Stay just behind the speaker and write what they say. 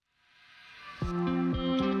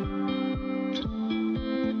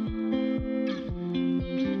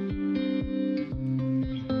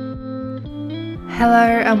Hello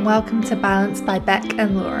and welcome to Balance by Beck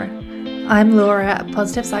and Laura. I'm Laura, a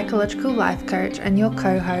positive psychological life coach and your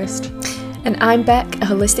co-host. And I'm Beck, a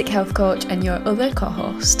holistic health coach and your other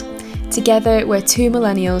co-host. Together, we're two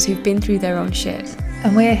millennials who've been through their own shit.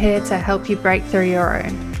 And we're here to help you break through your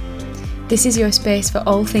own. This is your space for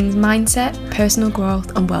all things mindset, personal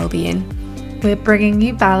growth and well-being. We're bringing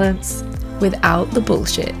you balance without the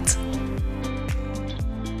bullshit.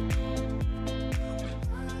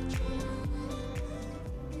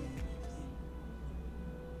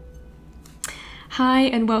 Hi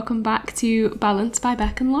and welcome back to Balance by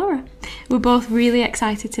Beck and Laura. We're both really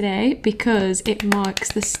excited today because it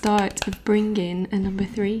marks the start of bringing a number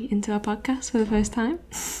 3 into our podcast for the first time.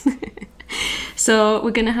 So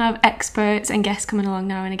we're going to have experts and guests coming along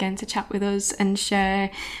now and again to chat with us and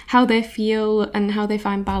share how they feel and how they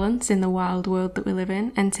find balance in the wild world that we live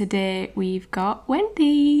in. And today we've got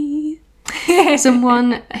Wendy.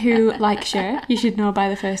 Someone who, like Cher, you should know by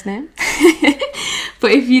the first name.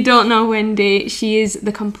 But if you don't know Wendy, she is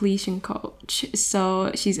the completion coach.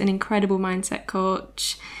 So she's an incredible mindset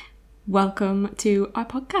coach. Welcome to our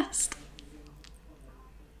podcast.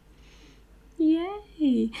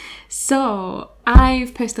 Yay! So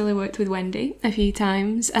I've personally worked with Wendy a few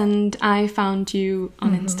times and I found you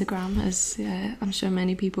on Instagram, as I'm sure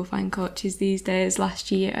many people find coaches these days, last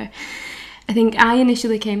year. I think I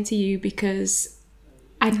initially came to you because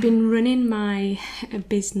I'd been running my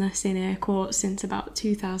business in air quotes since about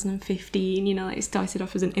 2015. You know, it started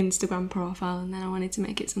off as an Instagram profile and then I wanted to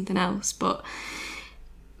make it something else. But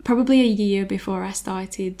probably a year before I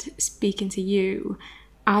started speaking to you,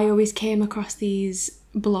 I always came across these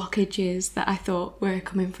blockages that I thought were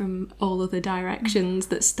coming from all other directions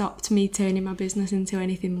that stopped me turning my business into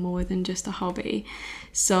anything more than just a hobby.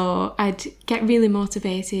 So I'd get really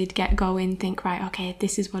motivated, get going, think, right, okay,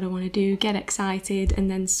 this is what I want to do, get excited,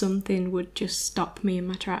 and then something would just stop me in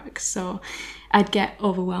my tracks. So I'd get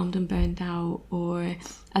overwhelmed and burned out, or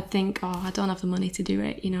I'd think, oh, I don't have the money to do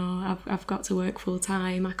it, you know, I've got to work full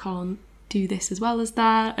time, I can't do this as well as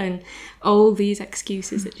that, and all these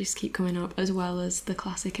excuses that just keep coming up, as well as the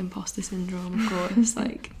classic imposter syndrome, of course.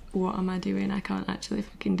 Like, what am I doing? I can't actually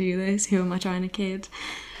fucking do this. Who am I trying to kid?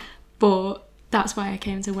 But that's why I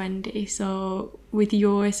came to Wendy. So with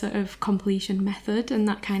your sort of completion method and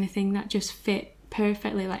that kind of thing, that just fit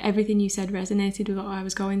perfectly. Like, everything you said resonated with what I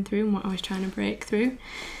was going through and what I was trying to break through.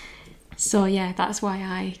 So yeah, that's why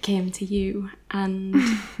I came to you, and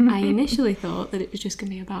I initially thought that it was just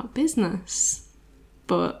going to be about business,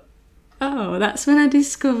 but that's when I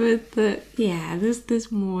discovered that, yeah,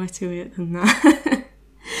 there's more to it than that.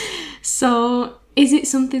 So is it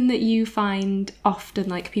something that you find often,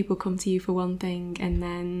 like people come to you for one thing and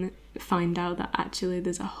then find out that actually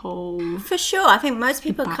there's a whole... For sure, I think most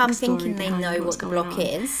people come thinking they know what the block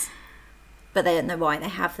is, but they don't know why they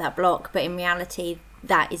have that block, but in reality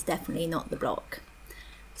that is definitely not the block.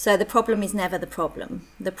 So the problem is never the problem.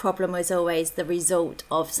 The problem is always the result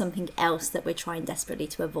of something else that we're trying desperately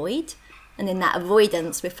to avoid. And in that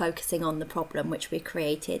avoidance, we're focusing on the problem, which we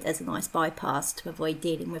created as a nice bypass to avoid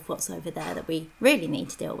dealing with what's over there that we really need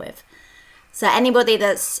to deal with. So anybody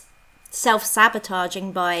that's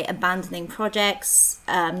self-sabotaging by abandoning projects,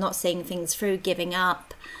 not seeing things through, giving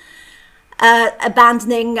up,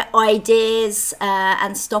 abandoning ideas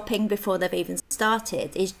and stopping before they've even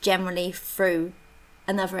started is generally through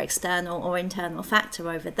another external or internal factor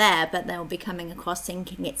over there, but they'll be coming across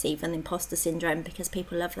thinking it's even imposter syndrome, because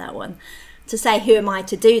people love that one, to say, who am I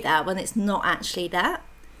to do that, when it's not actually that.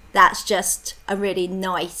 That's just a really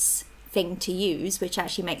nice thing to use, which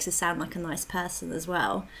actually makes us sound like a nice person as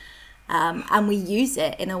well. And we use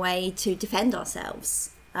it in a way to defend ourselves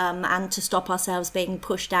and to stop ourselves being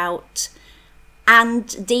pushed out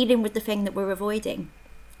and dealing with the thing that we're avoiding.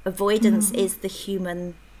 Avoidance is the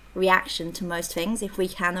human reaction to most things. If we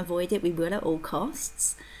can avoid it, we will at all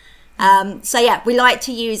costs. So yeah, we like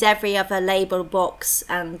to use every other label box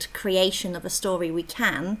and creation of a story we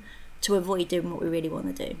can to avoid doing what we really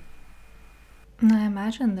want to do. I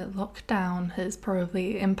imagine that lockdown has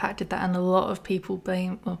probably impacted that, and a lot of people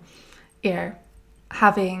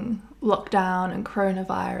having lockdown and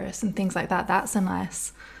coronavirus and things like that, that's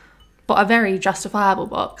a very justifiable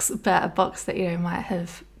box, but a box that, might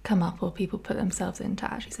have come up or people put themselves in to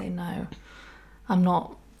actually say, no, I'm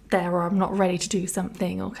not there, or I'm not ready to do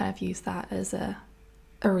something, or kind of use that as a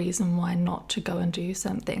reason why not to go and do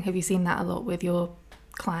something. Have you seen that a lot with your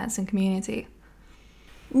clients and community?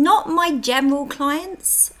 Not my general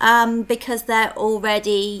clients, because they're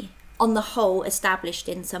already, on the whole, established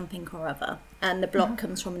in something or other. And the block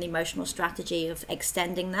comes from an emotional strategy of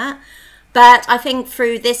extending that. But I think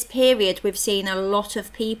through this period, we've seen a lot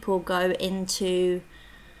of people go into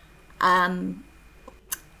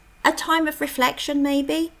a time of reflection,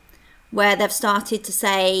 maybe, where they've started to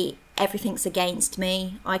say, everything's against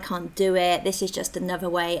me, I can't do it, this is just another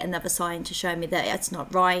way, another sign to show me that it's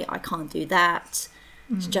not right, I can't do that,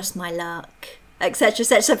 it's just my luck, etc.,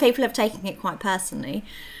 etc. So people have taken it quite personally,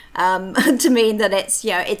 to mean that it's,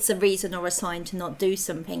 you know, it's a reason or a sign to not do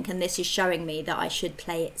something, and this is showing me that I should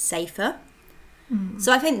play it safer.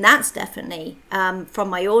 So I think that's definitely from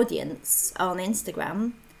my audience on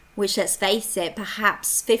Instagram, which, let's face it,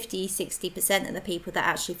 perhaps 50-60% of the people that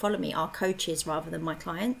actually follow me are coaches rather than my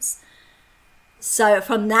clients. So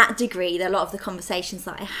from that degree, a lot of the conversations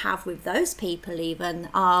that I have with those people even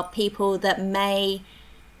are people that may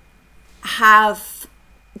have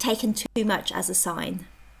taken too much as a sign,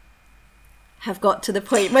 have got to the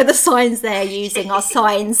point where the signs they're using are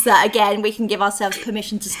signs that, again, we can give ourselves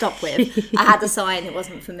permission to stop with. I had a sign, it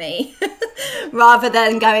wasn't for me. Rather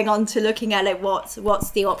than going on to looking at it,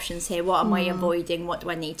 what's the options here? What am I avoiding? What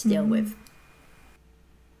do I need to deal with?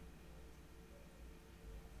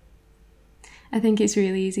 I think it's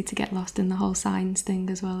really easy to get lost in the whole signs thing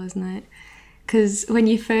as well, isn't it? Because when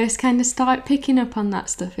you first kind of start picking up on that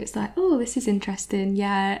stuff, it's like, oh, this is interesting,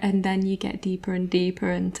 yeah. And then you get deeper and deeper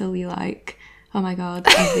until you're like, oh my God,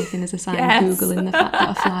 everything is a sign. Yes. Googling the fact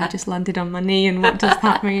that a fly just landed on my knee, and what does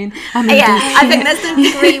that mean? I think there's the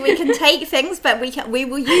degree we can take things, but we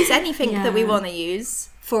will use anything that we want to use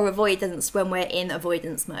for avoidance when we're in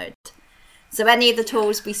avoidance mode. So any of the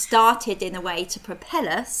tools we started in a way to propel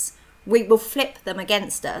us, we will flip them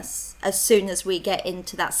against us as soon as we get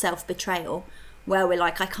into that self-betrayal where we're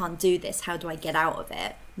like, I can't do this, how do I get out of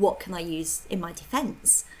it? What can I use in my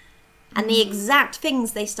defense? And the exact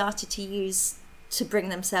things they started to use to bring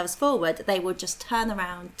themselves forward, they will just turn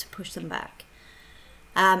around to push them back.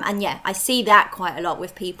 And yeah, I see that quite a lot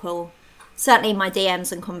with people, certainly in my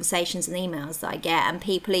DMs and conversations and emails that I get, and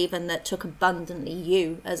people even that took Abundantly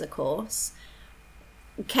You as a course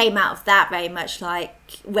came out of that very much like,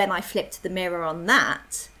 when I flipped the mirror on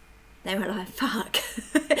that, they were like, fuck,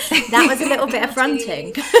 that was a little bit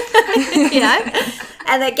affronting. You know?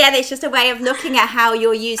 And again, it's just a way of looking at how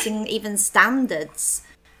you're using even standards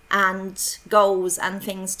and goals and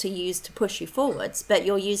things to use to push you forwards, but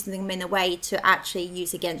you're using them in a way to actually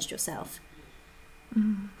use against yourself.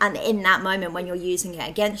 And in that moment when you're using it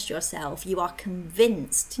against yourself, you are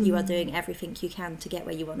convinced you are doing everything you can to get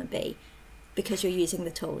where you want to be, because you're using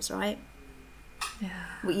the tools, right? Yeah.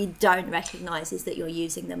 What you don't recognise is that you're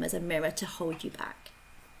using them as a mirror to hold you back.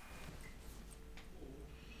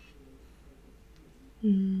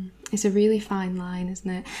 It's a really fine line, isn't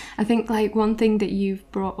it? I think like one thing that you've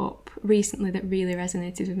brought up recently that really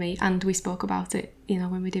resonated with me, and we spoke about it, you know,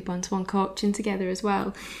 when we did one-to-one coaching together as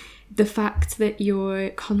well, the fact that you're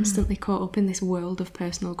constantly caught up in this world of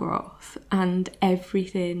personal growth, and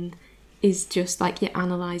everything is just like you're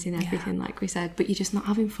analysing everything, like we said, but you're just not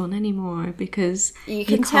having fun anymore, because you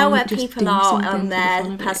can tell where people are on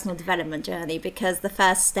their personal development journey, because the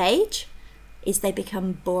first stage is they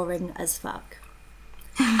become boring as fuck.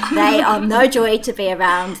 They are no joy to be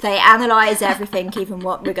around. They analyse everything, even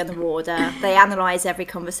what we're going to order. They analyse every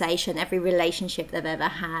conversation, every relationship they've ever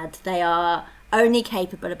had. They are only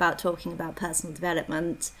capable about talking about personal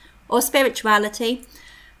development or spirituality.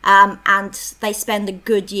 And they spend a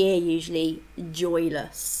good year usually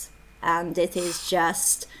joyless. And it is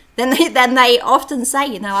just... Then they often say,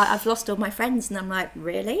 you know, I've lost all my friends. And I'm like,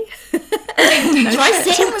 really? Try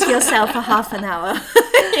sitting with yourself for half an hour.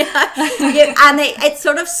 And it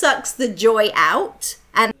sort of sucks the joy out.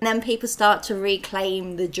 And then people start to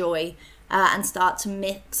reclaim the joy and start to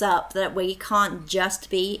mix up that we can't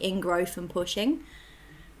just be in growth and pushing.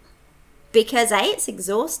 Because A, it's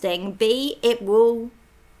exhausting. B, it will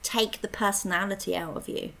take the personality out of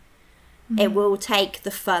you. It will take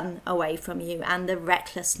the fun away from you, and the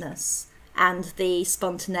recklessness and the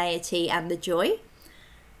spontaneity and the joy.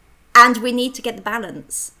 And we need to get the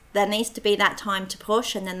balance. There needs to be that time to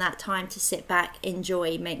push, and then that time to sit back,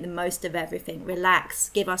 enjoy, make the most of everything, relax,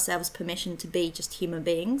 give ourselves permission to be just human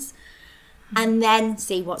beings, and then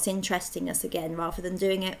see what's interesting us again, rather than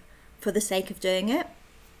doing it for the sake of doing it.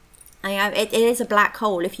 It is a black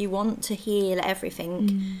hole. If you want to heal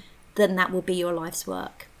everything, then that will be your life's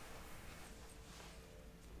work.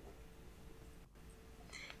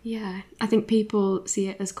 Yeah, I think people see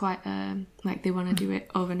it as quite like they want to do it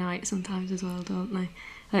overnight sometimes as well, don't they?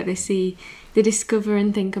 Like they discover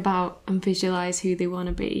and think about and visualise who they want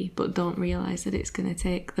to be, but don't realise that it's going to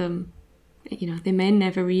take them you know, they may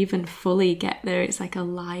never even fully get there. It's like a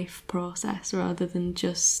life process rather than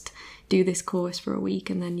just do this course for a week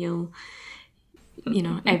and then you'll, you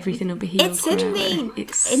know, everything will be healed. It's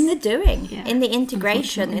in the doing, in the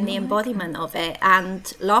integration, in the embodiment of it,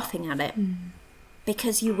 and laughing at it,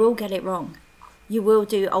 because you will get it wrong. You will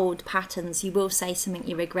do old patterns. You will say something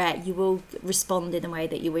you regret. You will respond in a way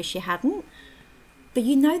that you wish you hadn't. But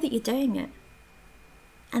you know that you're doing it.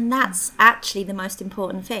 And that's actually the most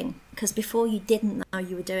important thing. Because before you didn't know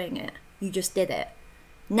you were doing it. You just did it.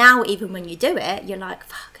 Now, even when you do it, you're like,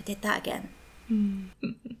 fuck, I did that again.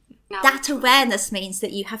 That awareness means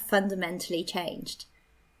that you have fundamentally changed.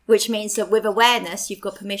 Which means that with awareness, you've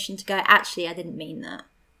got permission to go, actually, I didn't mean that.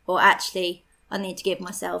 Or actually, I need to give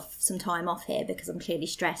myself some time off here because I'm clearly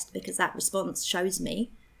stressed, because that response shows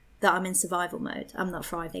me that I'm in survival mode. I'm not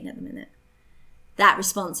thriving at the minute. That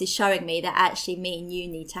response is showing me that actually me and you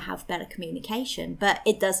need to have better communication. But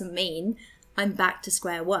it doesn't mean I'm back to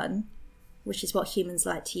square one, which is what humans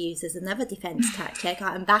like to use as another defense tactic.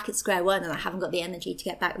 I'm back at square one and I haven't got the energy to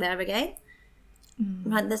get back there again.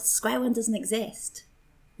 Right, the square one doesn't exist.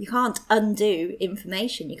 You can't undo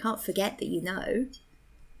information. You can't forget that you know.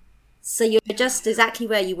 So you're just exactly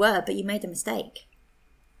where you were, but you made a mistake.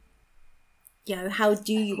 You know, how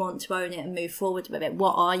do you want to own it and move forward with it?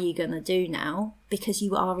 What are you going to do now? Because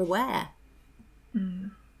you are aware.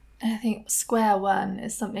 I think square one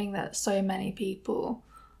is something that so many people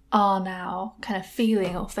are now kind of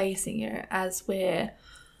feeling or facing, you know, as we're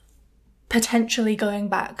potentially going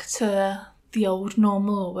back to the old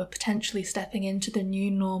normal, or we're potentially stepping into the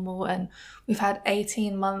new normal, and we've had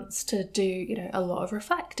 18 months to do, you know, a lot of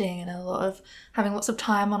reflecting and a lot of having lots of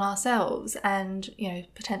time on ourselves, and, you know,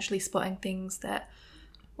 potentially spotting things that,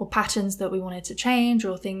 or patterns that we wanted to change,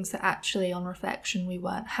 or things that actually on reflection we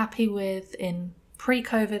weren't happy with in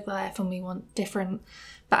pre-COVID life and we want different.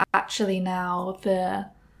 But actually now the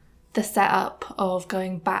setup of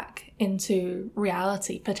going back into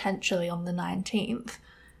reality potentially on the 19th,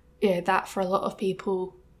 you know, that for a lot of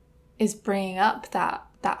people is bringing up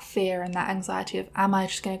that fear and that anxiety of, am I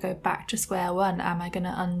just going to go back to square one? Am I going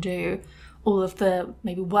to undo all of the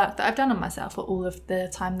maybe work that I've done on myself, or all of the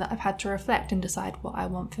time that I've had to reflect and decide what I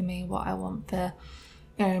want for me, what I want for,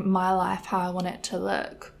 you know, my life, how I want it to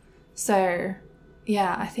look. So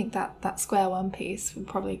yeah, I think that square one piece will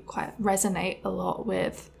probably quite resonate a lot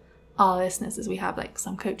with our listeners, as we have like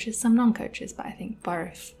some coaches, some non-coaches, but I think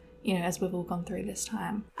both, you know, as we've all gone through this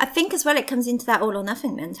time. I think as well it comes into that all or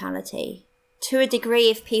nothing mentality. To a degree,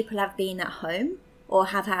 if people have been at home or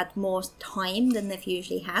have had more time than they've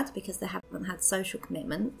usually had because they haven't had social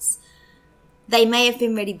commitments, they may have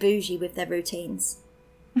been really bougie with their routines.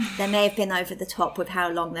 They may have been over the top with how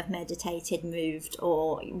long they've meditated, moved,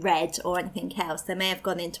 or read, or anything else. They may have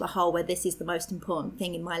gone into a hole where this is the most important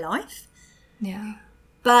thing in my life. Yeah.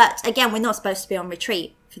 But again, we're not supposed to be on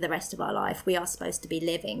retreat for the rest of our life. We are supposed to be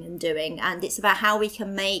living and doing. And it's about how we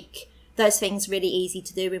can make those things really easy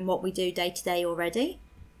to do in what we do day to day already.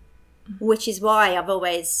 Which is why I've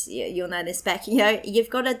always, you'll know this, Beck, you know, you've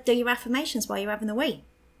got to do your affirmations while you're having a wee.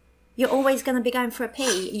 You're always going to be going for a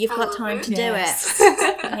pee. You've got time to do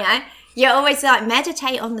it. You know? You're always like,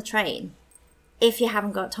 meditate on the train if you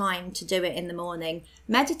haven't got time to do it in the morning.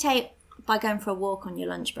 Meditate by going for a walk on your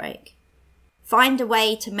lunch break. Find a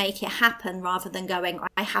way to make it happen rather than going,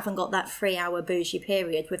 I haven't got that 3-hour bougie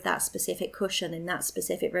period with that specific cushion in that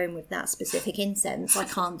specific room with that specific incense. I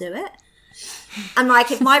can't do it. And like,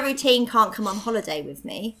 if my routine can't come on holiday with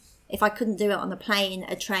me, if I couldn't do it on a plane,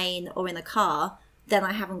 a train, or in a car, then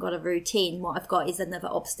I haven't got a routine. What I've got is another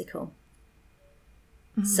obstacle.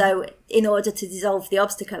 Mm-hmm. So in order to dissolve the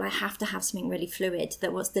obstacle, I have to have something really fluid,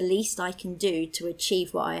 that what's the least I can do to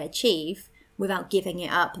achieve what I achieve without giving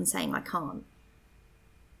it up and saying I can't.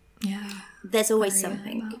 Yeah. There's always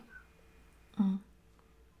something.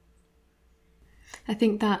 I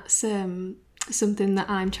think that's something that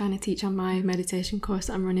I'm trying to teach on my meditation course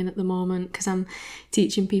that I'm running at the moment, because I'm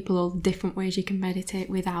teaching people all the different ways you can meditate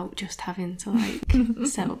without just having to like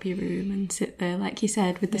set up your room and sit there, like you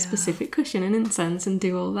said, with the specific cushion and incense and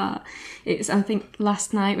do all that. I think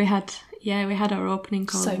last night we had our opening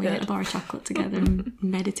call, and we ate a bar of chocolate together and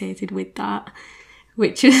meditated with that,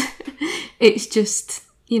 which is, it's just,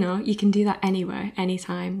 you know, you can do that anywhere,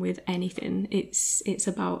 anytime, with anything. It's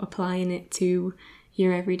about applying it to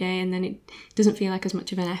your everyday, and then it doesn't feel like as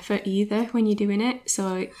much of an effort either when you're doing it.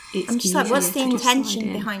 So it's, I'm just like, what's the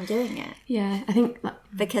intention behind doing it? Yeah, I think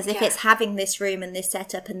because if it's having this room and this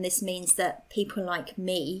setup, and this means that people like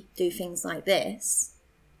me do things like this,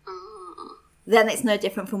 then it's no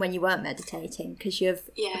different from when you weren't meditating, because you've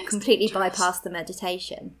completely bypassed the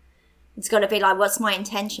meditation. It's got to be like, what's my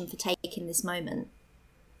intention for taking this moment?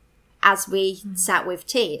 As we sat with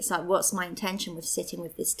tea, it's like, what's my intention with sitting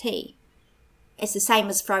with this tea? It's the same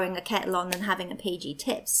as throwing a kettle on and having a PG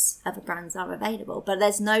Tips. Other brands are available, but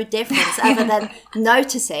there's no difference other than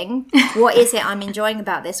noticing, what is it I'm enjoying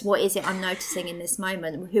about this? What is it I'm noticing in this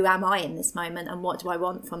moment? Who am I in this moment? And what do I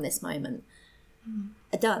want from this moment?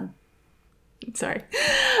 Done. Sorry.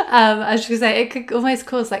 I was just going to say, it could almost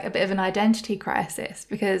cause like a bit of an identity crisis,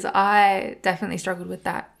 because I definitely struggled with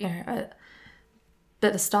that, you know, at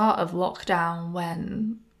the start of lockdown,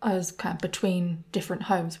 when I was kind of between different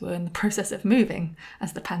homes. We were in the process of moving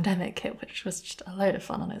as the pandemic hit, which was just a load of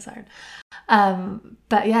fun on its own.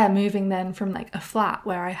 But yeah, moving then from like a flat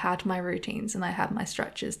where I had my routines and I had my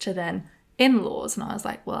structures to then in-laws, and I was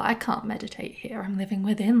like, well, I can't meditate here. I'm living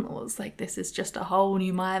with in-laws. Like, this is just a whole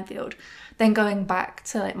new minefield. Then going back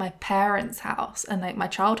to like my parents' house and like my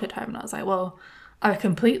childhood home, and I was like, well, I'm a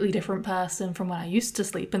completely different person from when I used to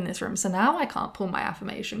sleep in this room. So now I can't pull my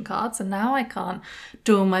affirmation cards, and now I can't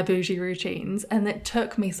do all my bougie routines. And it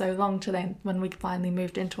took me so long to then, when we finally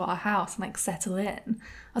moved into our house and like settle in,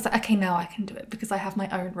 I was like, okay, now I can do it because I have my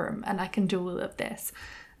own room and I can do all of this.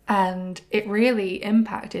 And it really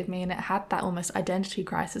impacted me, and it had that almost identity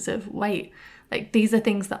crisis of, wait, like these are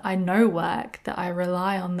things that I know work, that I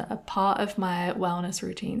rely on, that are part of my wellness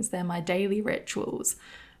routines. They're my daily rituals.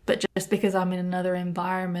 But just because I'm in another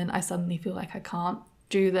environment, I suddenly feel like I can't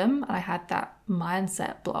do them. I had that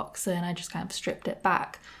mindset block, so then I just kind of stripped it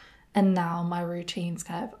back. And now my routines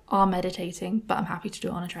kind of are meditating, but I'm happy to do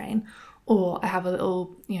it on a train. Or I have a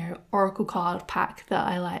little, you know, oracle card pack that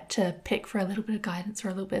I like to pick for a little bit of guidance or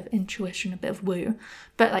a little bit of intuition, a bit of woo.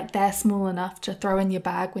 But like, they're small enough to throw in your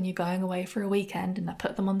bag when you're going away for a weekend, and I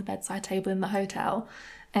put them on the bedside table in the hotel.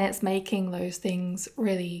 And it's making those things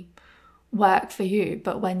really work for you.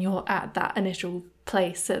 But when you're at that initial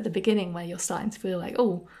place at the beginning where you're starting to feel like,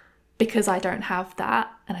 oh, because I don't have that,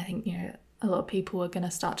 and I think, you know, a lot of people are going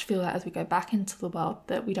to start to feel that as we go back into the world,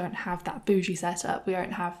 that we don't have that bougie setup, we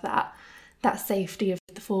don't have that safety of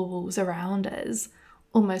the four walls around us,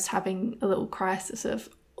 almost having a little crisis of,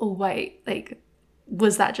 oh wait, like,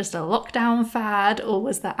 was that just a lockdown fad, or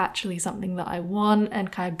was that actually something that I want?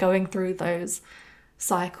 And kind of going through those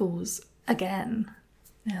cycles again.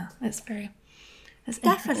 Yeah, it's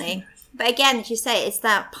definitely. But again, as you say, it's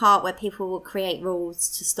that part where people will create rules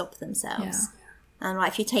to stop themselves. Yeah. And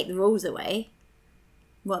like, if you take the rules away,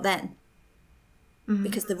 what then? Mm-hmm.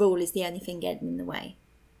 Because the rule is the only thing getting in the way.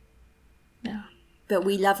 Yeah. But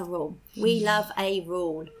we love a rule. We love a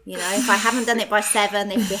rule. You know, if I haven't done it by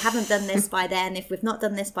 7, if we haven't done this by then, if we've not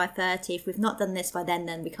done this by 30, if we've not done this by then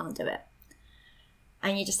we can't do it.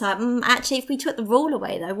 And you're just like, actually, if we took the rule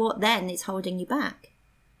away, though, what then is holding you back?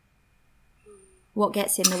 What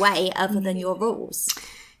gets in the way other than your rules?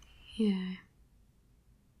 Yeah.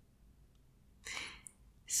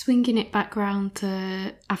 Swinging it back round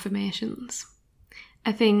to affirmations.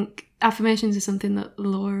 I think affirmations are something that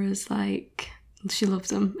Laura's like, she loves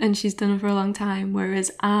them and she's done them for a long time.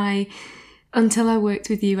 Whereas until I worked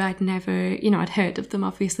with you, I'd never, you know, I'd heard of them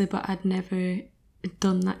obviously, but I'd never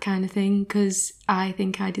done that kind of thing, because I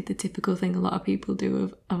think I did the typical thing a lot of people do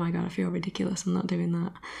of, oh my God, I feel ridiculous, I'm not doing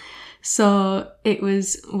that. So it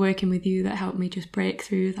was working with you that helped me just break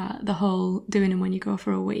through that, the whole doing them when you go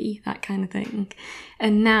for a wee, that kind of thing.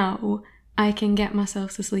 And now I can get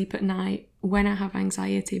myself to sleep at night when I have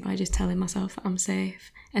anxiety by just telling myself that I'm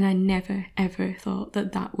safe. And I never, ever thought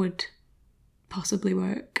that that would possibly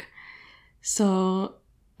work. So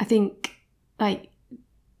I think, like,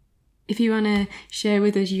 if you want to share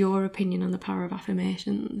with us your opinion on the power of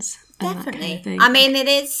affirmations. Definitely. That kind of thing. I mean, it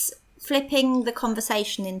is flipping the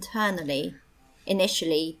conversation internally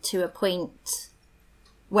initially to a point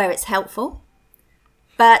where it's helpful.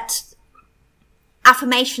 But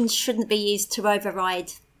affirmations shouldn't be used to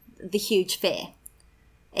override the huge fear.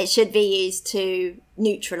 It should be used to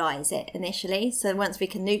neutralise it initially. So once we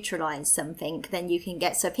can neutralise something, then you can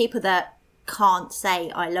get... So people that can't say,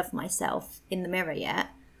 I love myself in the mirror yet,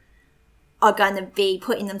 are going to be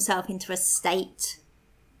putting themselves into a state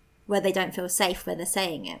where they don't feel safe where they're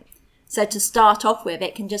saying it. So to start off with,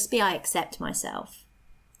 it can just be, I accept myself,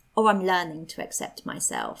 or I'm learning to accept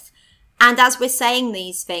myself. And as we're saying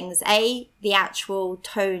these things, the actual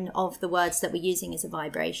tone of the words that we're using is a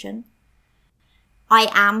vibration. I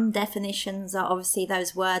am definitions are obviously,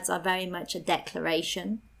 those words are very much a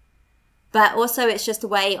declaration. But also it's just a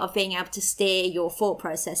way of being able to steer your thought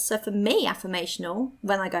process. So for me, affirmational,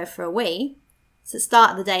 when I go for a wee, it's the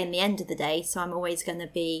start of the day and the end of the day. So I'm always going to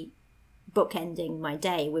be bookending my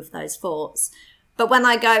day with those thoughts. But when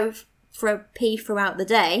I go for a pee throughout the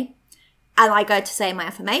day, and I go to say my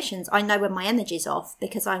affirmations, I know when my energy's off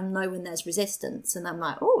because I know when there's resistance. And I'm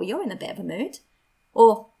like, oh, you're in a bit of a mood.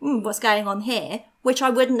 Or what's going on here? Which I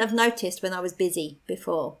wouldn't have noticed when I was busy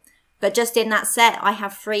before. But just in that set, I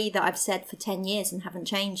have 3 that I've said for 10 years and haven't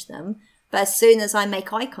changed them. But as soon as I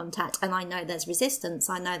make eye contact and I know there's resistance,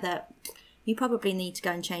 I know that you probably need to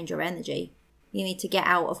go and change your energy. You need to get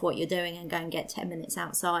out of what you're doing and go and get 10 minutes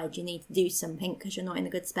outside. You need to do something because you're not in a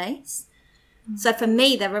good space. So for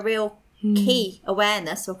me, they're a real key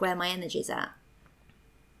awareness of where my energy's at.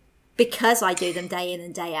 Because I do them day in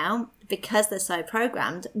and day out, because they're so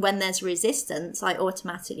programmed, when there's resistance, I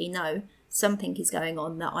automatically know something is going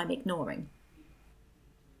on that I'm ignoring.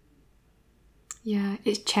 Yeah,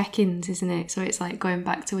 it's check-ins, isn't it? So it's like going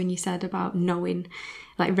back to when you said about knowing,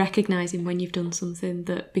 like recognising when you've done something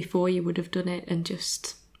that before you would have done it and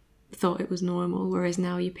just thought it was normal, whereas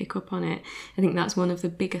now you pick up on it. I think that's one of the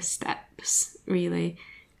biggest steps, really,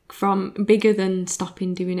 from bigger than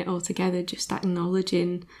stopping doing it altogether, just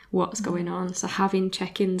acknowledging what's going on. So having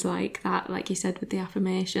check-ins like that, like you said with the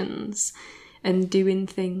affirmations, and doing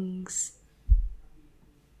things.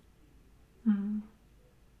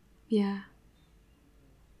 Yeah.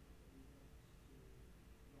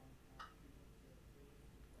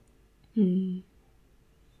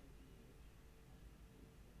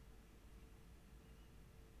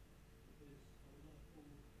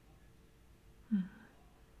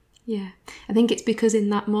 Yeah, I think it's because in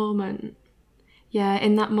that moment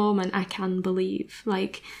I can believe,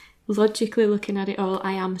 like logically looking at it all,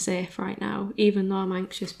 I am safe right now, even though I'm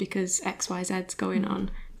anxious because XYZ's going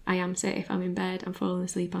on. I am safe, I'm in bed, I'm falling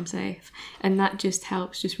asleep, I'm safe. And that just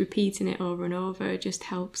helps, just repeating it over and over, just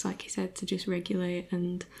helps, like you said, to just regulate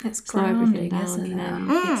and slow everything down, and then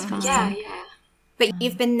it's fine. Yeah. But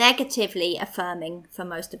you've been negatively affirming for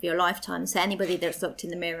most of your lifetime. So anybody that's looked in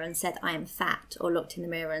the mirror and said, I am fat, or looked in the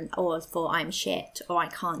mirror and, or thought I'm shit, or I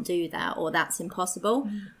can't do that, or that's impossible.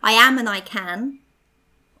 I am and I can.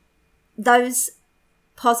 Those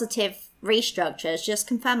positive restructures just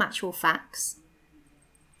confirm actual facts.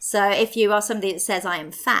 So if you are somebody that says I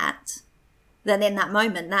am fat, then in that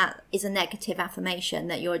moment, that is a negative affirmation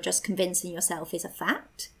that you're just convincing yourself is a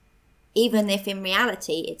fact, even if in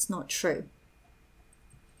reality it's not true.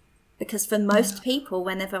 Because for most people,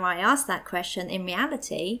 whenever I ask that question, in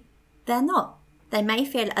reality, they're not. They may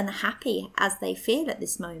feel unhappy as they feel at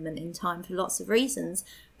this moment in time for lots of reasons.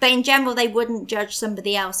 But in general, they wouldn't judge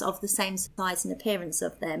somebody else of the same size and appearance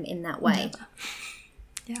of them in that way.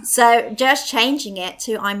 Yeah. So just changing it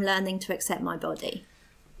to I'm learning to accept my body,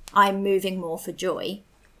 I'm moving more for joy,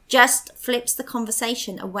 just flips the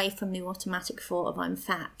conversation away from the automatic thought of I'm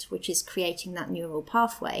fat, which is creating that neural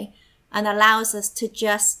pathway, and allows us to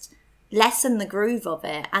just lessen the groove of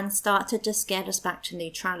it and start to just get us back to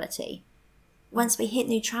neutrality. Once we hit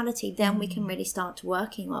neutrality, then we can really start to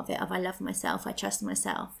working of it, of I love myself, I trust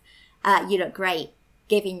myself, you look great,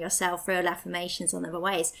 giving yourself real affirmations on other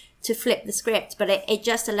ways to flip the script. But it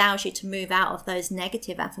just allows you to move out of those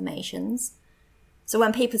negative affirmations. So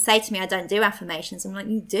when people say to me, I don't do affirmations, I'm like,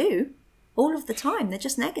 you do all of the time. They're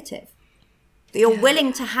just negative. But you're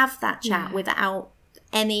willing to have that chat without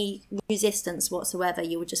any resistance whatsoever.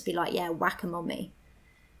 You would just be like, yeah, whack 'em on me.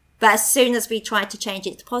 But as soon as we try to change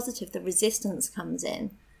it to positive, the resistance comes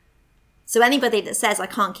in. So anybody that says, I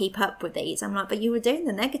can't keep up with these, I'm like, but you were doing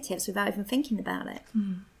the negatives without even thinking about it.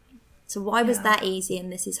 So why was that easy and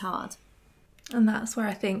this is hard? And that's where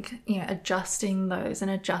I think, adjusting those and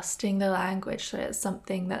adjusting the language so it's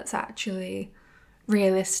something that's actually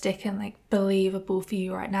realistic and like believable for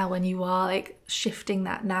you right now when you are like shifting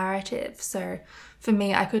that narrative. So for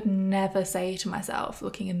me, I could never say to myself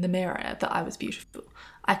looking in the mirror that I was beautiful.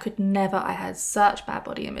 I had such bad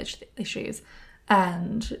body image issues.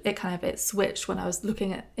 And it switched when I was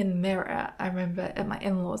looking in the mirror. I remember at my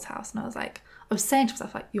in-laws' house, and I was saying to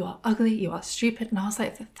myself, like, you are ugly, you are stupid. And I was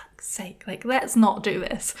like, for fuck's sake, like, let's not do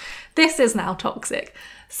this. This is now toxic.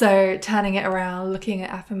 So turning it around, looking at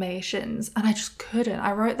affirmations, and I just couldn't.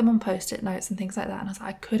 I wrote them on Post-it notes and things like that. And I was like,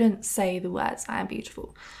 I couldn't say the words, I am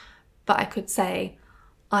beautiful. But I could say,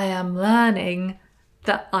 I am learning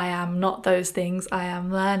that I am not those things. I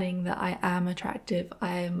am learning that I am attractive.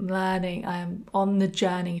 I am on the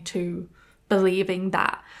journey to believing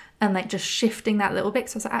that, and like just shifting that little bit.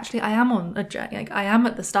 So I was like, actually, I am on a journey. Like, I am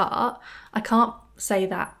at the start. I can't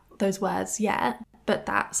say those words yet, but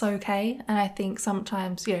that's okay. And I think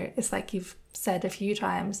sometimes, it's like you've said a few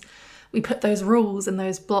times, we put those rules and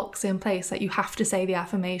those blocks in place that you have to say the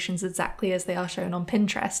affirmations exactly as they are shown on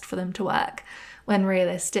Pinterest for them to work. When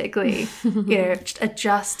realistically,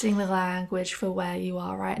 adjusting the language for where you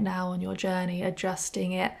are right now on your journey,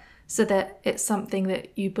 adjusting it so that it's something that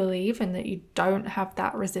you believe and that you don't have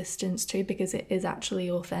that resistance to, because it is actually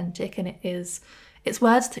authentic, and it's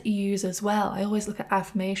words that you use as well. I always look at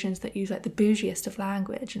affirmations that use like the bougiest of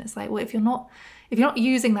language, and it's like, well, if you're not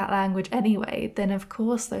using that language anyway, then of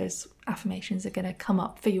course those affirmations are going to come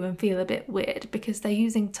up for you and feel a bit weird, because they're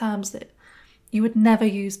using terms that you would never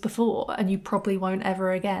use before, and you probably won't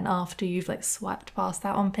ever again after you've like swiped past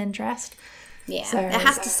that on Pinterest. Yeah, So, it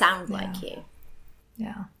has to sound like you.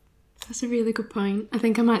 Yeah. That's a really good point. I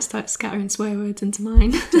think I might start scattering swear words into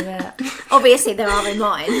mine. Do it. Obviously, there are in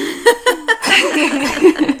mine.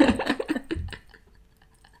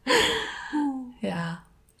 Yeah.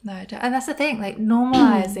 No, and that's the thing, like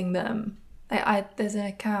normalizing them. There's an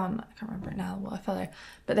account, I can't remember it now what I follow,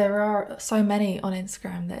 but there are so many on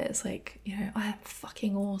Instagram that it's like, you know, I am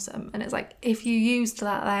fucking awesome. And it's like, if you used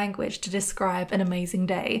that language to describe an amazing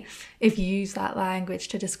day, if you use that language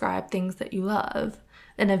to describe things that you love,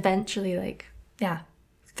 then eventually, like, yeah,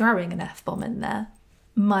 throwing an F-bomb in there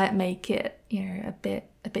might make it, you know,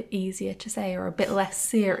 a bit easier to say, or a bit less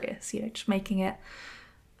serious, you know, just making it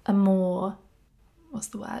a more, what's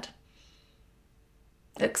the word,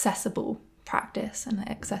 accessible practice and an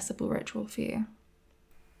accessible ritual for you.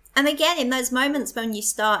 And again, in those moments when you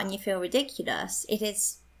start and you feel ridiculous, it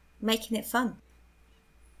is making it fun.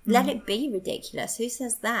 Let it be ridiculous. Who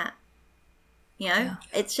says that? You know,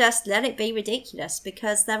 It's just let it be ridiculous,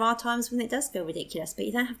 because there are times when it does feel ridiculous, but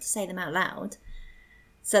you don't have to say them out loud.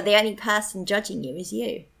 So the only person judging you is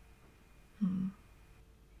you.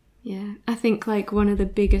 Yeah, I think like one of the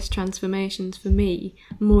biggest transformations for me,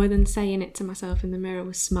 more than saying it to myself in the mirror,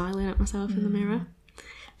 was smiling at myself in the mirror.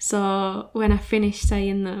 So when I finished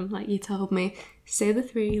saying them, like you told me, say the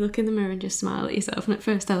 3, look in the mirror and just smile at yourself. And at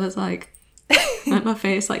first I was like my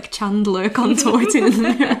face like Chandler contorting in the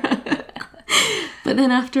mirror. But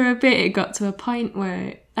then after a bit, it got to a point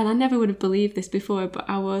where, and I never would have believed this before, but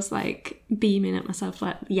I was like beaming at myself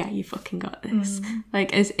like, yeah, you fucking got this.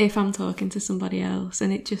 Like as if I'm talking to somebody else,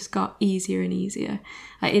 and it just got easier and easier.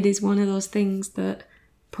 Like it is one of those things that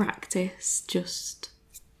practice just,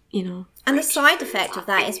 you know. And the side effect of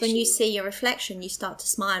that is when you see your reflection, you start to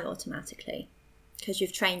smile automatically, because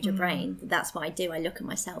you've trained your brain. That's what I do. I look at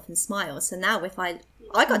myself and smile. So now if I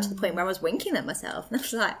got to the point where I was winking at myself, and I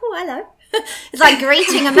was like, oh, hello. It's like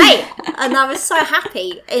greeting a mate. And I was so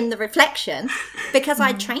happy in the reflection, because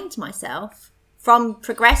I trained myself from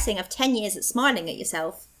progressing of 10 years at smiling at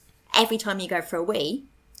yourself every time you go for a wee.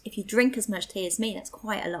 If you drink as much tea as me, that's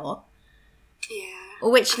quite a lot. Yeah.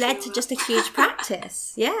 Which led to just a huge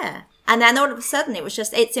practice. Yeah. And then all of a sudden it was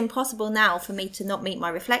just, it's impossible now for me to not meet my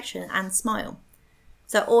reflection and smile.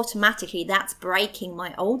 So automatically that's breaking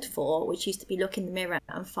my old 4, which used to be look in the mirror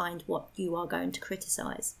and find what you are going to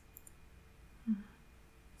criticise.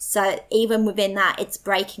 So even within that, it's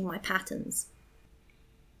breaking my patterns.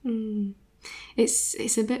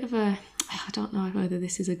 It's a bit of a, I don't know whether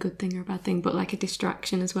this is a good thing or a bad thing, but like a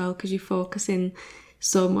distraction as well, because you're focusing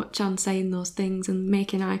so much on saying those things and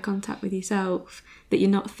making eye contact with yourself that you're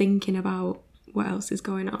not thinking about what else is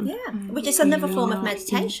going on. Yeah, which is another form of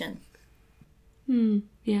meditation.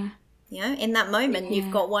 Yeah. You know, in that moment,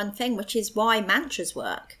 you've got one thing, which is why mantras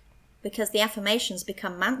work. Because the affirmations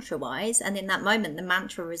become mantra-wise, and in that moment, the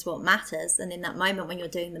mantra is what matters. And in that moment, when you're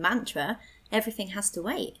doing the mantra, everything has to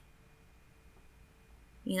wait.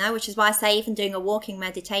 You know, which is why I say even doing a walking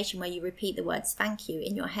meditation where you repeat the words thank you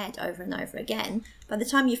in your head over and over again, by the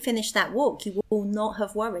time you finish that walk, you will not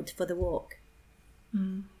have worried for the walk.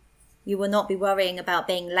 You will not be worrying about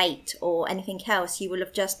being late or anything else. You will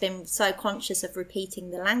have just been so conscious of repeating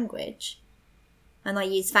the language. And I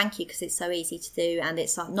use thank you because it's so easy to do, and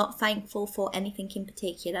it's like not thankful for anything in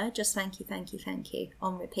particular, just thank you, thank you, thank you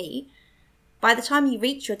on repeat. By the time you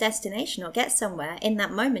reach your destination or get somewhere, in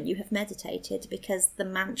that moment you have meditated because the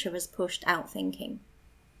mantra has pushed out thinking.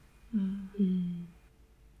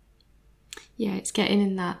 Yeah, it's getting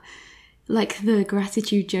in that, like the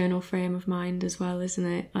gratitude journal frame of mind as well, isn't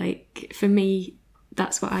it? Like for me,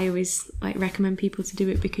 that's what I always like recommend people to do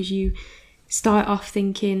it, because you start off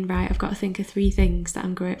thinking, right, I've got to think of 3 things that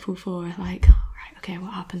I'm grateful for. Like, oh, right, okay,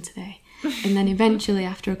 what happened today? And then eventually,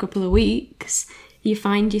 after a couple of weeks, you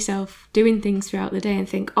find yourself doing things throughout the day and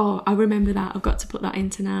think, oh, I remember that, I've got to put that in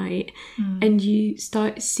tonight. And you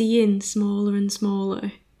start seeing smaller and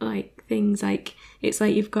smaller, like things, like it's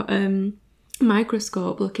like you've got a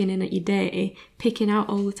microscope looking in at your day, picking out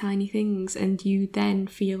all the tiny things, and you then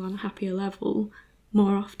feel on a happier level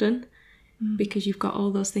more often. because you've got all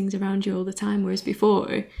those things around you all the time, whereas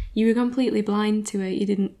before you were completely blind to it. You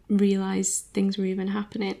didn't realise things were even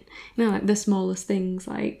happening. You know, like the smallest things,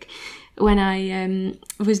 like when I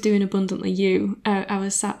was doing Abundantly You, I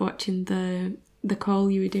was sat watching the call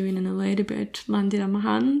you were doing and a ladybird landed on my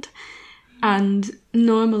hand. And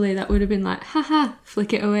normally that would have been like, haha,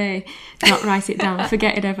 flick it away, not write it down,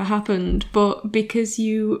 forget it ever happened. But because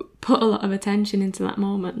you put a lot of attention into that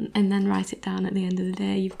moment and then write it down at the end of the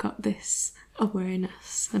day, you've got this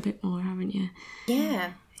awareness a bit more, haven't you?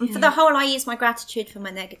 Yeah. And for the whole, I use my gratitude for my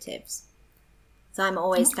negatives. So I'm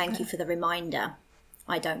always thank you for the reminder.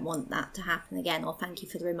 I don't want that to happen again. Or thank you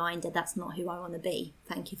for the reminder. That's not who I want to be.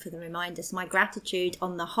 Thank you for the reminder. So my gratitude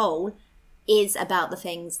on the whole is about the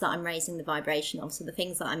things that I'm raising the vibration of. So the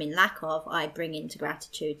things that I'm in lack of, I bring into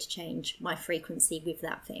gratitude to change my frequency with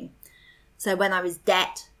that thing. So when I was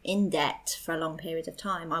in debt for a long period of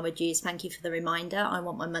time, I would use thank you for the reminder. I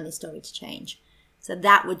want my money story to change. So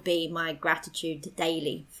that would be my gratitude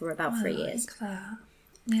daily for about 3 years. Like that.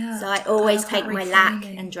 Yeah. So I always take my lack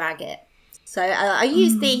and drag it. So I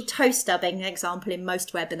use the toe stubbing example in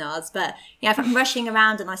most webinars, but if I'm rushing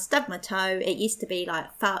around and I stub my toe, it used to be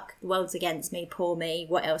like, fuck, the world's against me, poor me,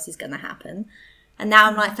 what else is going to happen? And now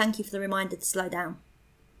I'm like, thank you for the reminder to slow down.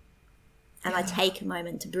 And I take a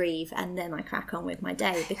moment to breathe and then I crack on with my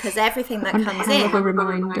day, because everything that comes in... a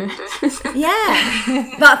reminder.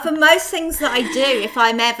 Yeah. But for most things that I do, if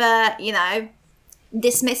I'm ever,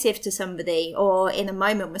 dismissive to somebody or in a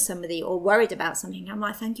moment with somebody or worried about something, I'm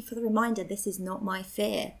like, thank you for the reminder, this is not my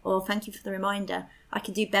fear, or thank you for the reminder, I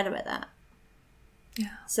can do better at that. Yeah.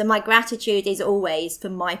 So my gratitude is always for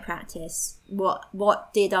my practice.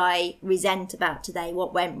 What did I resent about today?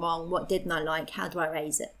 What went wrong? What didn't I like? How do I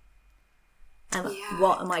raise it? And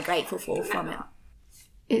what am I grateful for from it?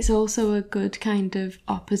 It's also a good kind of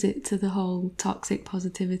opposite to the whole toxic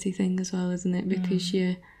positivity thing as well, isn't it? Because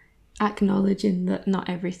you're acknowledging that not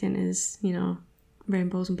everything is,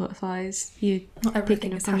 rainbows and butterflies. You're not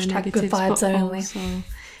everything picking is up on the hashtag negatives, good vibes but only. Also,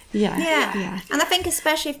 yeah. And I think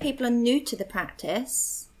especially if people are new to the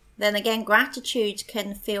practice, then again, gratitude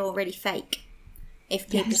can feel really fake. If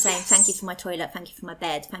people are saying, thank you for my toilet, thank you for my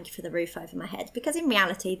bed, thank you for the roof over my head. Because in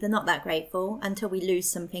reality, they're not that grateful. Until we lose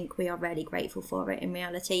something, we are really grateful for it in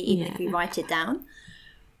reality, even if we write it down.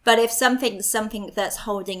 But if something that's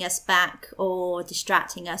holding us back or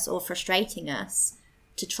distracting us or frustrating us,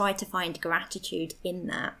 to try to find gratitude in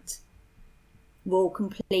that will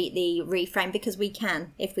completely reframe, because we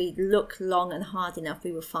can. If we look long and hard enough,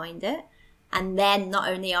 we will find it. And then not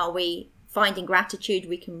only are we finding gratitude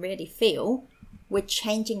we can really feel, we're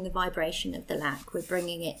changing the vibration of the lack. We're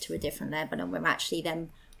bringing it to a different level, and we're actually then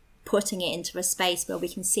putting it into a space where we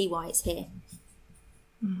can see why it's here.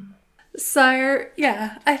 So,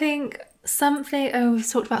 yeah, I think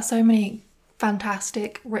we've talked about so many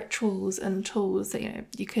fantastic rituals and tools that,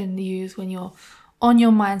 you can use when you're on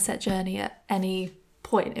your mindset journey at any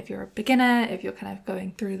point. If you're a beginner, if you're kind of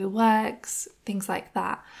going through the works, things like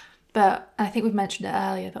that. But I think we've mentioned it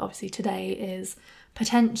earlier that obviously today is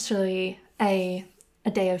potentially a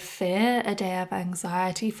day of fear, a day of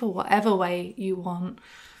anxiety for whatever way you want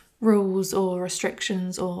rules or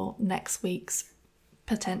restrictions or next week's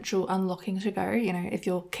potential unlocking to go. If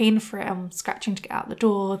you're keen for it and scratching to get out the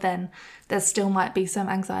door, then there still might be some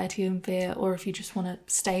anxiety and fear. Or if you just want to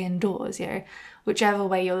stay indoors, whichever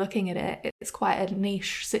way you're looking at it, it's quite a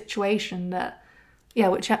niche situation that,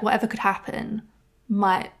 whatever could happen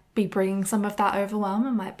might be bringing some of that overwhelm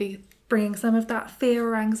and might be bringing some of that fear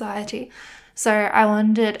or anxiety. So I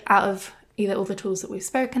wondered, out of either all the tools that we've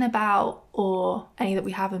spoken about or any that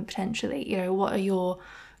we haven't potentially, what are your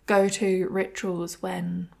go-to rituals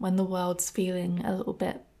when the world's feeling a little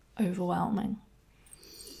bit overwhelming?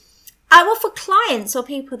 Well, for clients or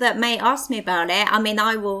people that may ask me about it,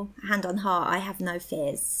 I will, hand on heart, I have no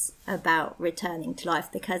fears about returning to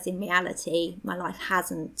life, because in reality, my life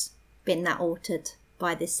hasn't been that altered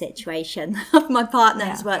by this situation. My partner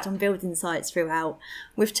has worked on building sites throughout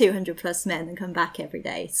with 200 plus men and come back every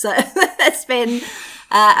day. So there's been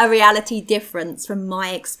a reality difference from my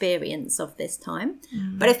experience of this time.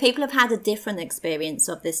 But if people have had a different experience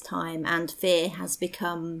of this time and fear has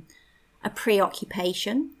become a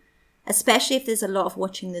preoccupation, especially if there's a lot of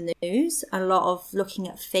watching the news, a lot of looking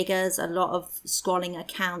at figures, a lot of scrolling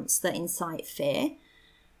accounts that incite fear,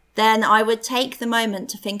 then I would take the moment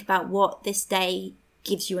to think about what this day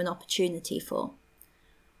gives you an opportunity for.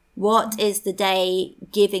 What is the day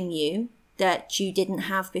giving you that you didn't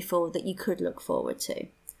have before that you could look forward to?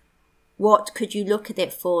 What could you look at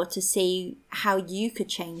it for to see how you could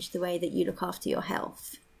change the way that you look after your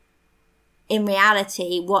health? In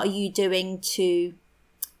reality, what are you doing to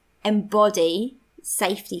embody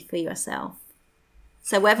safety for yourself.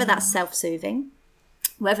 So whether that's self-soothing,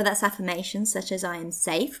 whether that's affirmations such as I am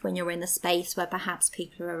safe when you're in a space where perhaps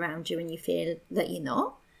people are around you and you feel that you're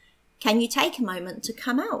not, can you take a moment to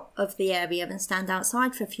come out of the area and stand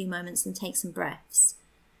outside for a few moments and take some breaths?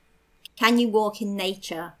 Can you walk in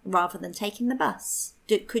nature rather than taking the bus?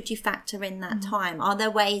 Could you factor in that time? Are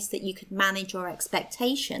there ways that you could manage your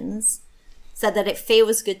expectations so that it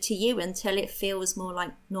feels good to you until it feels more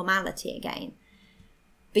like normality again?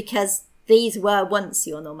 Because these were once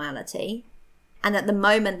your normality. And at the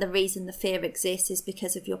moment, the reason the fear exists is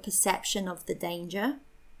because of your perception of the danger.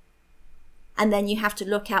 And then you have to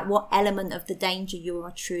look at what element of the danger you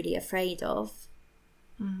are truly afraid of.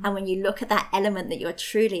 And when you look at that element that you're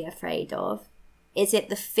truly afraid of, is it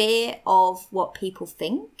the fear of what people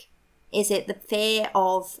think? Is it the fear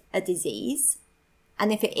of a disease?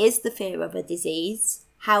 And if it is the fear of a disease,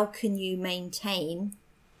 how can you maintain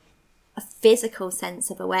a physical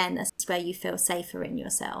sense of awareness where you feel safer in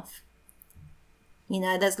yourself? You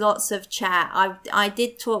know, there's lots of chat. I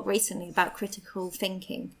did talk recently about critical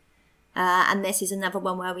thinking. And this is another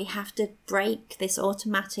one where we have to break this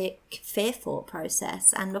automatic fear thought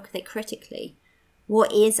process and look at it critically.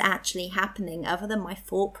 What is actually happening other than my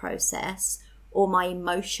thought process or my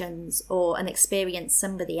emotions or an experience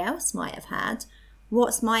somebody else might have had?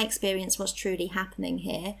 What's my experience? What's truly happening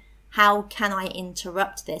here? How can I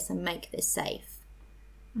interrupt this and make this safe?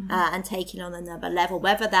 And take it on another level,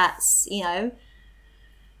 whether that's, you know,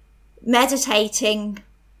 meditating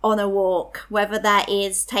on a walk, whether that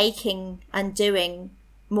is taking and doing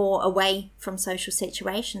more away from social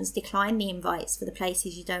situations, decline the invites for the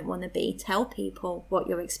places you don't want to be, tell people what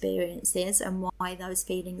your experience is and why those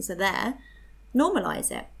feelings are there, normalize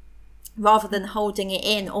it rather than holding it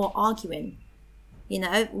in or arguing. You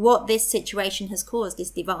know, what this situation has caused is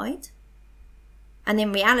divide. And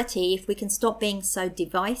in reality, if we can stop being so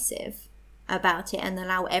divisive about it and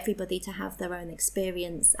allow everybody to have their own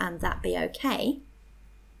experience and that be okay,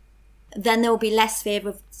 then there will be less fear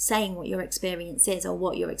of saying what your experience is or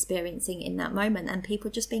what you're experiencing in that moment, and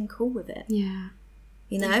people just being cool with it. Yeah.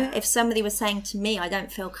 You know, if somebody was saying to me, I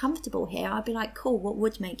don't feel comfortable here, I'd be like, cool, what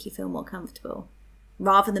would make you feel more comfortable?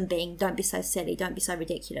 Rather than being, don't be so silly, don't be so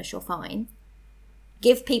ridiculous, you're fine.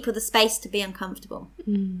 Give people the space to be uncomfortable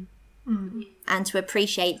and to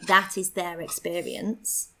appreciate that is their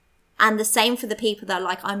experience. And the same for the people that are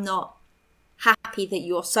like, I'm not happy that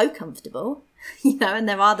you're so comfortable. You know, and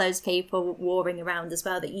there are those people warring around as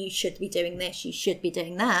well that you should be doing this, you should be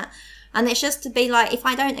doing that. And it's just to be like, if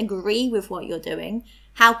I don't agree with what you're doing,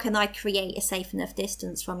 how can I create a safe enough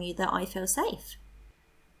distance from you that I feel safe?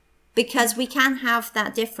 Because we can have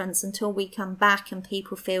that difference until we come back and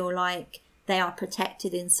people feel like they are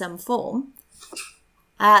protected in some form.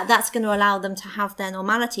 That's going to allow them to have their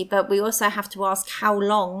normality. But we also have to ask, how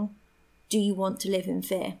long do you want to live in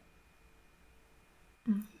fear?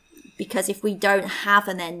 Because if we don't have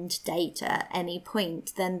an end date at any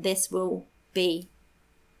point, then this will be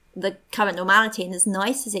the current normality. And as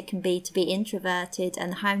nice as it can be to be introverted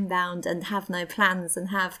and homebound and have no plans and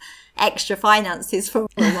have extra finances for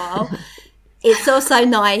a while, it's also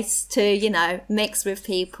nice to, you know, mix with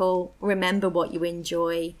people, remember what you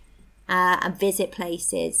enjoy, and visit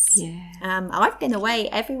places. Yeah. I've been away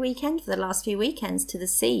every weekend for the last few weekends to the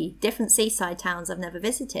sea, different seaside towns I've never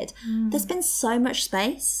visited. There's been so much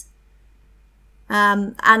space.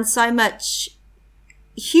 And so much,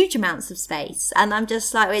 huge amounts of space. And I'm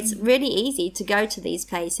just like, it's really easy to go to these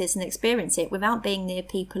places and experience it without being near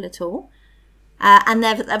people at all. And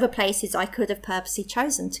there are other places I could have purposely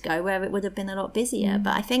chosen to go where it would have been a lot busier.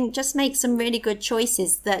 But I think just make some really good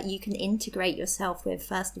choices that you can integrate yourself with,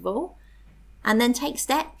 first of all, and then take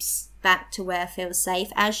steps back to where it feels safe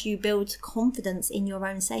as you build confidence in your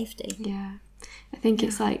own safety. Yeah. I think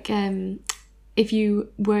it's like, if you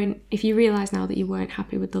realise now that you weren't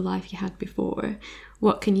happy with the life you had before,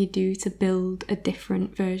 what can you do to build a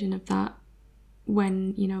different version of that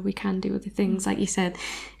when, you know, we can do other things? Like you said,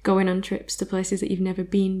 going on trips to places that you've never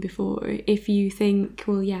been before. If you think,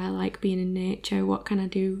 well, yeah, I like being in nature, what can I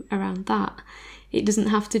do around that? It doesn't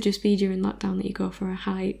have to just be during lockdown that you go for a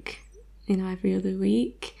hike, you know, every other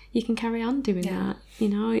week. You can carry on doing that. You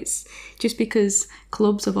know, it's just because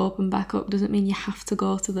clubs have opened back up doesn't mean you have to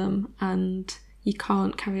go to them and you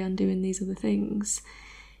can't carry on doing these other things.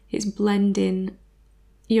 It's blending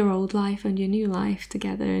your old life and your new life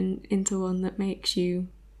together and into one that makes you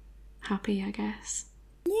happy, I guess.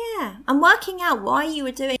 Yeah, and working out why you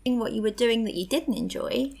were doing what you were doing that you didn't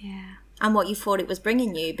enjoy. Yeah. And what you thought it was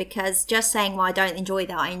bringing you, because just saying, well, I don't enjoy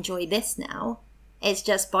that, I enjoy this now, it's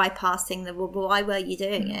just bypassing the, well, why were you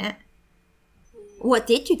doing it? what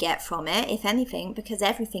did you get from it, if anything, because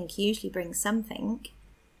everything usually brings something.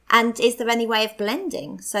 And is there any way of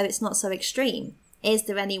blending so it's not so extreme? Is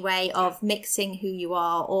there any way of mixing who you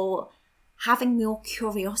are or having more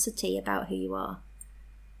curiosity about who you are?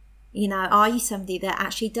 You know, are you somebody that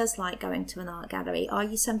actually does like going to an art gallery? Are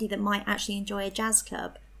you somebody that might actually enjoy a jazz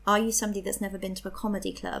club? Are you somebody that's never been to a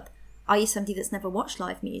comedy club? Are you somebody that's never watched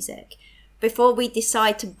live music? Before we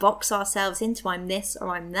decide to box ourselves into I'm this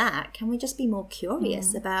or I'm that, can we just be more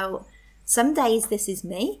curious about some days this is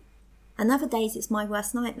me and other days it's my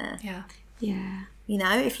worst nightmare? Yeah. Yeah. You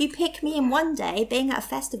know, if you pick me in one day, being at a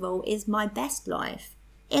festival is my best life.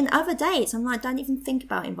 In other days, I'm like, don't even think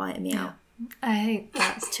about inviting me out. I think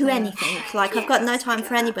that's To anything. Like, I've got no time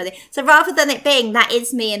for anybody. So rather than it being that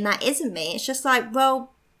is me and that isn't me, it's just like,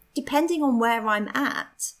 well, depending on where I'm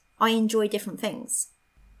at, I enjoy different things.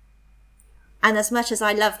 And as much as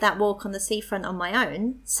I love that walk on the seafront on my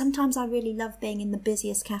own, sometimes I really love being in the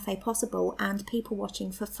busiest cafe possible and people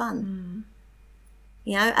watching for fun.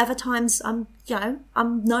 You know, other times I'm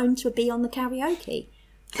known to be on the karaoke.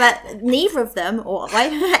 But neither of them, or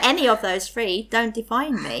any of those three, don't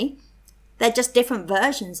define me. They're just different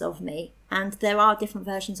versions of me. And there are different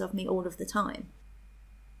versions of me all of the time.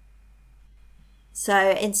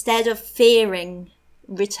 So instead of fearing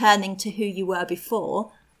returning to who you were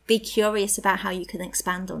before, be curious about how you can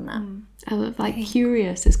expand on that. I love, like,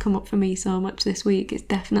 curious has come up for me so much this week. It's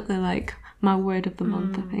definitely like my word of the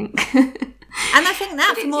month, I think. And I think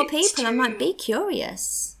that for more people, I'm like, be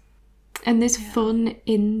curious. And there's fun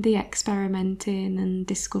in the experimenting and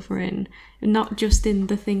discovering, not just in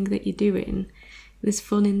the thing that you're doing. There's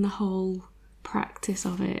fun in the whole practice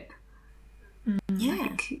of it. Yeah.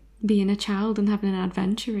 Like being a child and having an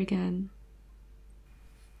adventure again.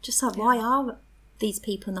 Just like, why are these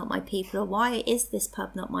people not my people? Or why is this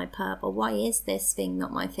pub not my pub? Or why is this thing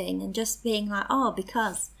not my thing? And just being like, oh,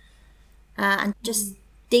 because. And just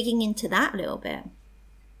digging into that a little bit.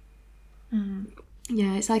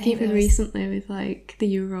 Yeah, it's like even recently with like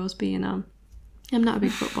the Euros being on. I'm not a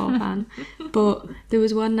big football fan, but there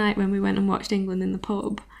was one night when we went and watched England in the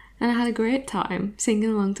pub and I had a great time singing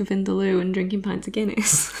along to Vindaloo and drinking pints of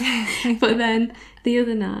Guinness. But then the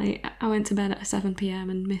other night I went to bed at 7 p.m.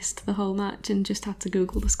 and missed the whole match and just had to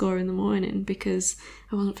Google the score in the morning because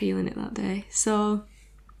I wasn't feeling it that day. So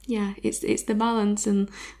yeah, it's the balance and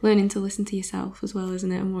learning to listen to yourself as well,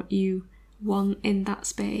 isn't it? And what you want in that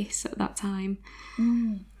space at that time.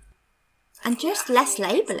 And just less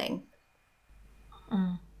labelling.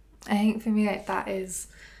 I think for me, like, that is,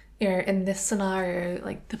 you know, in this scenario,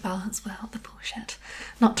 like, the balance without the bullshit.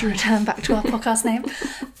 Not to return back to our podcast name,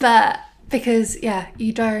 but because, yeah,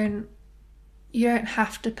 you don't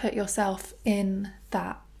have to put yourself in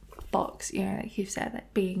that box, you know, like you've said,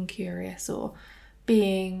 like being curious or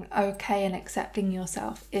being okay and accepting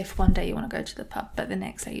yourself if one day you want to go to the pub but the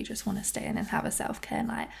next day you just want to stay in and have a self-care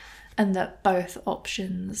night, and that both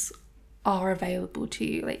options are available to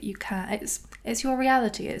you. Like, you can't, it's your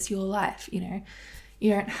reality, it's your life, you know.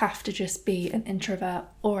 You don't have to just be an introvert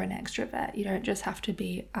or an extrovert. You don't just have to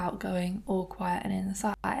be outgoing or quiet and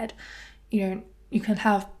inside. You can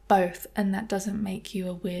have both, and that doesn't make you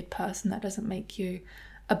a weird person. That doesn't make you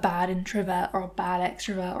a bad introvert or a bad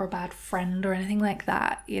extrovert or a bad friend or anything like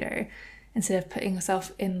that, you know. Instead of putting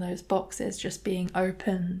yourself in those boxes, just being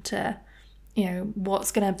open to, you know,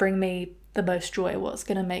 what's going to bring me the most joy, what's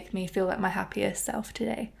going to make me feel like my happiest self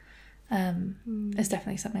today. It's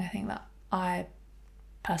definitely something I think that I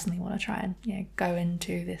personally want to try and, you know, go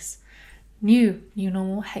into this new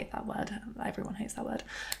normal. Hate that word, everyone hates that word,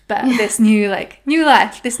 but this new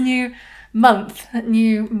life, this new month,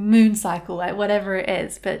 new moon cycle, like whatever it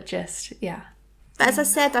is, but just, yeah. But as I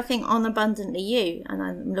said, I think on Abundantly You, and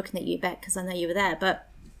I'm looking at you, Beck, because I know you were there, but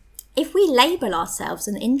if we label ourselves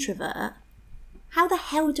an introvert, how the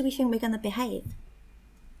hell do we think we're going to behave?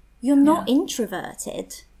 You're not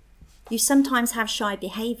introverted. You sometimes have shy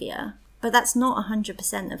behaviour, but that's not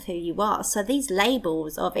 100% of who you are. So these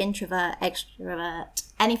labels of introvert, extrovert,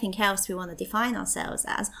 anything else we want to define ourselves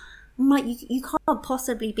as, like, you can't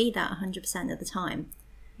possibly be that 100% of the time.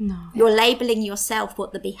 No. You're labelling yourself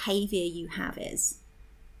what the behaviour you have is.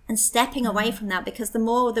 And stepping away from that, because the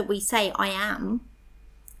more that we say I am,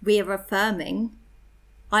 we are affirming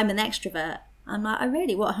I'm an extrovert. I'm like, oh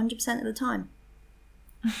really? What, 100% of the time?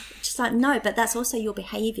 Just like, no, but that's also your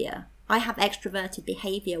behaviour. I have extroverted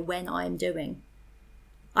behaviour when I'm doing.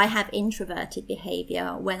 I have introverted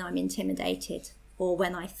behaviour when I'm intimidated or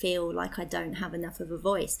when I feel like I don't have enough of a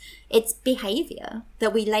voice. It's behaviour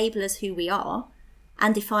that we label as who we are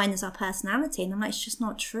and define as our personality. And I'm like, it's just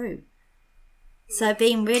not true. So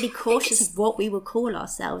being really cautious of what we will call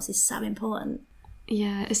ourselves is so important.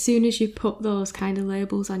 Yeah, as soon as you put those kind of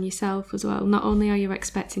labels on yourself as well, not only are you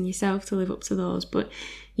expecting yourself to live up to those, but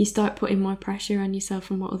you start putting more pressure on yourself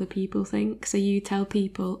from what other people think. So you tell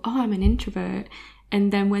people, oh, I'm an introvert,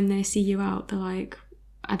 and then when they see you out, they're like,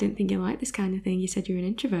 I didn't think you liked this kind of thing, you said you're an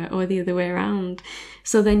introvert, or the other way around.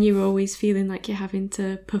 So then you're always feeling like you're having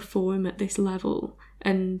to perform at this level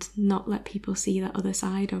and not let people see that other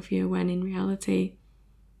side of you, when in reality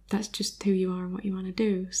that's just who you are and what you want to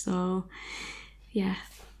do. So yeah,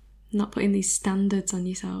 not putting these standards on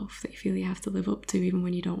yourself that you feel you have to live up to even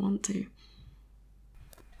when you don't want to.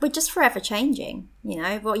 We're just forever changing, you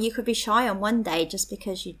know. Well, you could be shy on one day just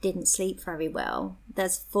because you didn't sleep very well.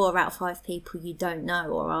 There's 4 out of 5 people you don't know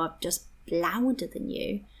or are just louder than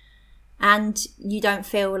you, and you don't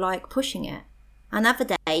feel like pushing it. And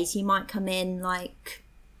other days you might come in like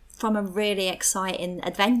from a really exciting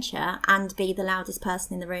adventure and be the loudest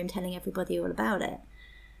person in the room telling everybody all about it.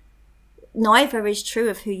 Neither is true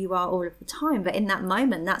of who you are all of the time, but in that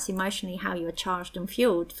moment, that's emotionally how you are charged and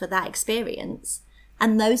fueled for that experience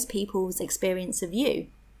and those people's experience of you.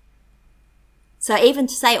 So even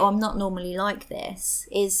to say, oh, I'm not normally like this,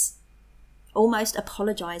 is almost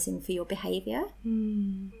apologising for your behaviour.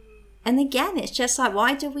 And again, it's just like,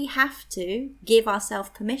 why do we have to give ourselves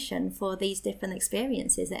permission for these different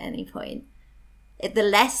experiences at any point? The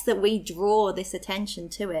less that we draw this attention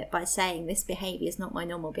to it by saying this behaviour is not my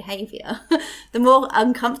normal behaviour, the more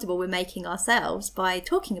uncomfortable we're making ourselves by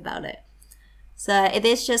talking about it. So it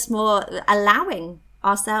is just more allowing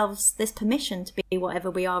ourselves this permission to be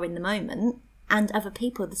whatever we are in the moment, and other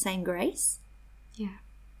people the same grace.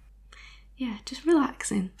 Yeah, just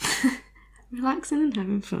relaxing. Relaxing and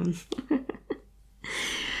having fun.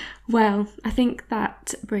 Well, I think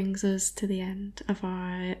that brings us to the end of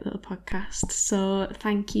our little podcast. So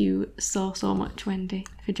thank you so much, Wendy,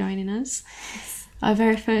 for joining us. Yes. Our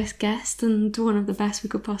very first guest, and one of the best we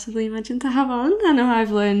could possibly imagine to have on. I know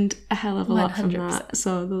I've learned a hell of a lot from that,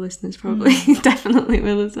 so the listeners probably definitely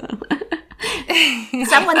will as well.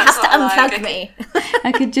 Someone has to unplug me.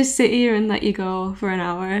 I could just sit here and let you go for an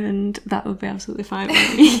hour, and that would be absolutely fine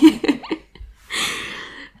with me.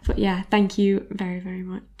 But yeah, thank you very, very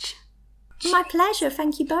much. My pleasure.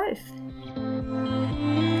 Thank you both.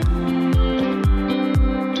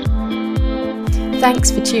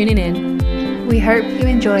 Thanks for tuning in. We hope you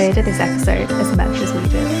enjoyed this episode as much as we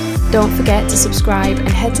did. Don't forget to subscribe and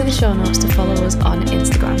head to the show notes to follow us on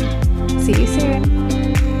Instagram. See you soon.